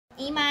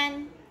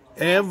Iman.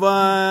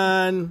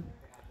 Evan.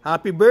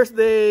 Happy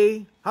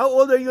birthday. How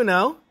old are you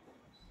now?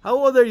 How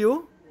old are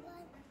you?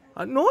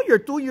 No,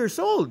 you're 2 years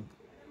old.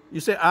 You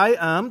say, I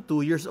am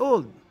 2 years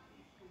old.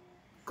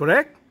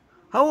 Correct?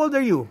 How old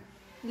are you?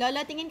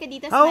 Lolo, tingin ka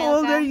dito. How Smile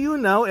old ka. are you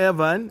now,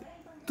 Evan?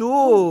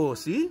 2.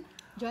 See?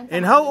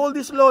 And how old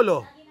is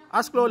Lolo?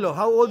 Ask Lolo.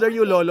 How old are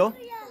you, Lolo?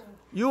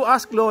 You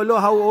ask Lolo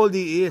how old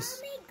he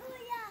is.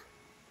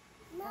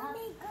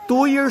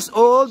 2 years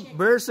old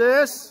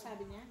versus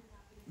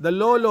the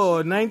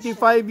Lolo,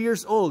 95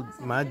 years old.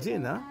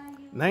 Imagine, huh?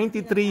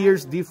 93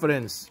 years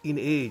difference in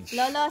age.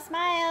 Lolo,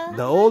 smile.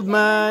 The old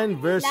man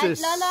versus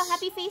Lolo,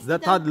 happy face the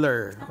dito.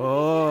 toddler.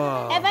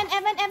 Oh. Evan,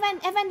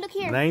 look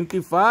here.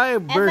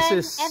 95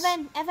 versus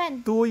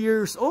Evan. 2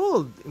 years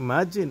old.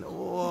 Imagine.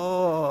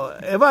 Oh,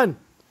 Evan.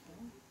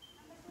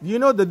 You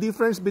know the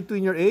difference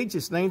between your age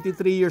is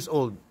 93 years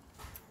old.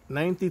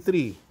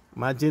 93.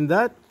 Imagine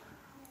that.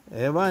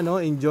 Evan, oh,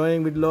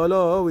 enjoying with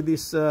Lolo, oh, with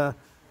these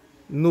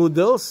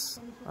noodles.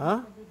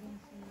 Huh?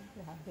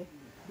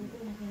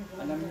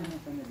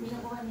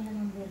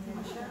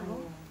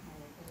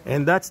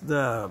 And that's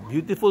the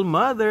beautiful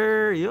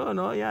mother, you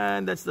know,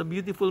 yeah, that's the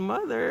beautiful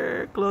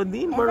mother,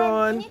 Claudine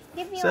Baron,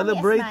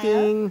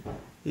 celebrating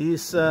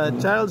his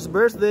child's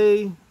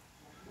birthday.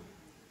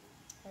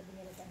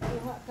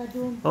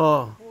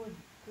 Oh,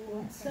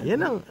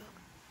 yan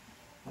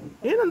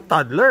ang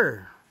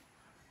toddler.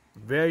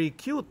 Very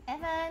cute.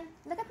 Evan,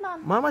 look at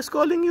mom. Mama's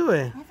calling you,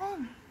 eh.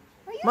 Evan,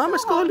 are you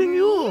Mama's so calling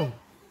hungry?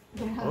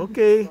 you.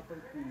 Okay.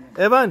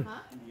 Evan.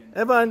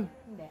 Evan.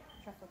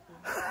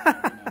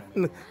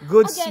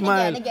 Good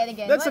smile.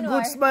 Again. That's One a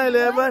good more. smile,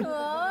 Evan. One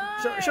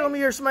more. Show me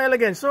your smile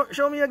again.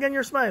 Show me again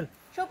your smile.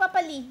 Show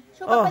Papa Lee.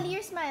 Show Oh. Papa Lee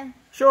your smile.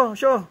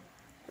 Show.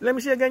 Let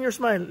me see again your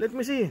smile. Let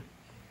me see.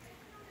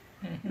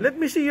 Let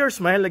me see your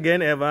smile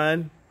again,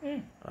 Evan.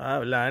 Ah,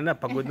 wala na.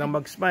 Pagod na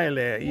mag-smile,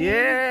 eh.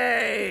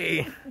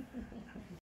 Yay!